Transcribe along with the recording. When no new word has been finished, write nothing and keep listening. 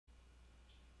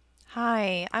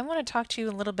Hi, I want to talk to you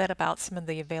a little bit about some of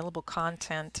the available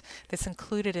content that's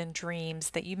included in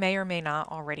Dreams that you may or may not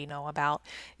already know about,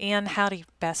 and how to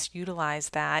best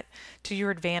utilize that to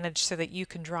your advantage so that you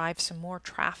can drive some more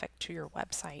traffic to your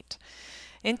website.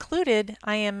 Included,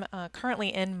 I am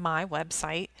currently in my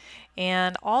website,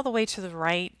 and all the way to the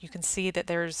right you can see that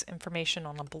there's information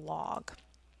on a blog.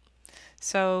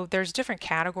 So there's different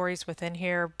categories within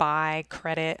here: buy,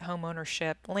 credit, home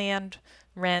ownership, land,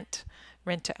 rent,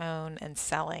 rent to own, and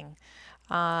selling.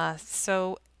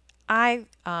 So I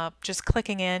just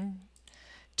clicking in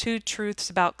two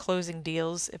truths about closing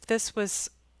deals. If this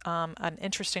was an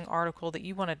interesting article that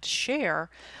you wanted to share,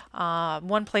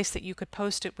 one place that you could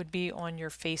post it would be on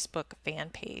your Facebook fan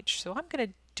page. So I'm going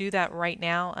to do that right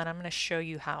now, and I'm going to show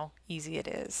you how easy it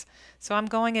is. So I'm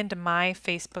going into my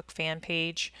Facebook fan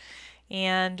page,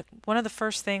 and one of the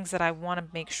first things that I want to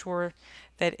make sure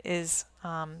that is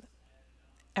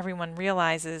everyone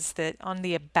realizes that on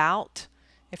the About,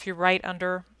 if you're right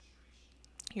under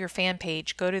your fan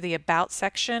page, go to the About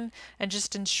section and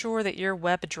just ensure that your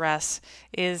web address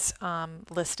is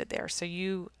listed there. So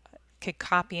you could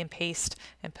copy and paste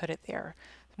and put it there.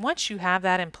 Once you have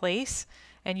that in place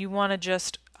and you want to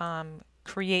just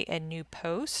create a new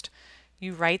post,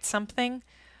 you write something,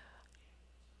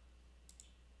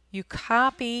 you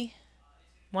copy,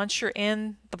 once you're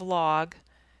in the blog,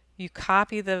 you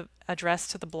copy the address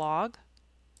to the blog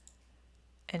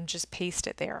and just paste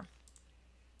it there.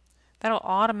 That'll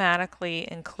automatically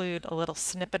include a little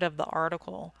snippet of the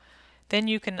article. Then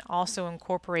you can also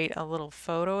incorporate a little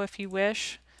photo if you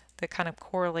wish that kind of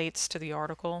correlates to the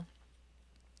article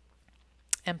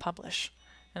and publish.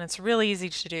 And it's really easy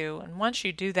to do. And once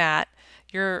you do that,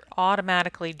 you're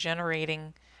automatically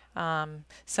generating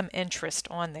some interest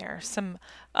on there. Some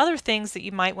other things that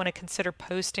you might want to consider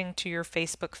posting to your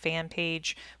Facebook fan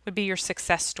page would be your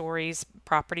success stories,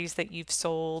 properties that you've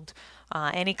sold,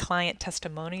 any client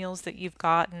testimonials that you've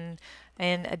gotten,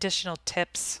 and additional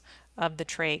tips of the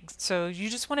trade. So you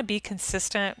just want to be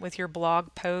consistent with your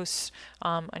blog posts,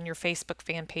 on your Facebook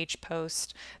fan page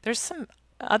post. There's some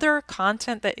other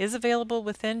content that is available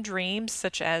within Dreams,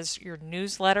 such as your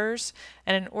newsletters.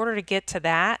 And in order to get to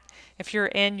that, if you're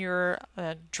in your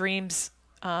Dreams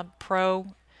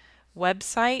Pro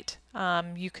website,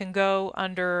 you can go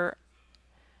under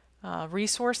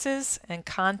Resources and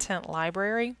Content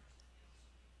Library.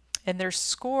 And there's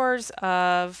scores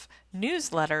of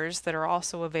newsletters that are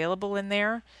also available in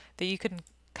there that you can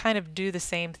kind of do the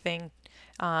same thing,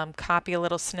 copy a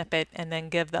little snippet and then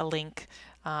give the link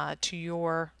to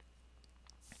your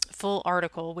full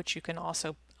article, which you can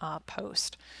also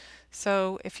post.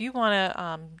 So if you want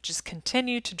to just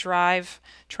continue to drive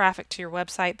traffic to your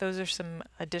website, those are some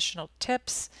additional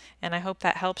tips, and I hope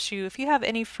that helps you. If you have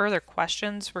any further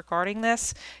questions regarding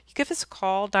this, you give us a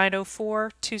call,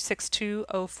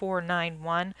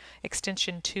 904-262-0491,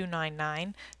 extension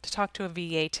 299, to talk to a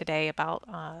VA today about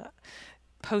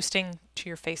posting to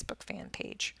your Facebook fan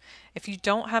page. If you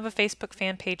don't have a Facebook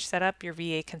fan page set up, your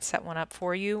VA can set one up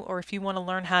for you, or if you want to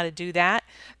learn how to do that,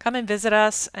 come and visit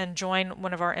us and join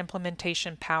one of our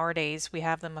implementation power days. We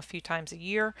have them a few times a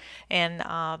year, and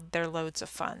they're loads of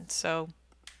fun. So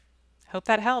hope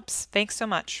that helps. Thanks so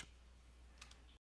much.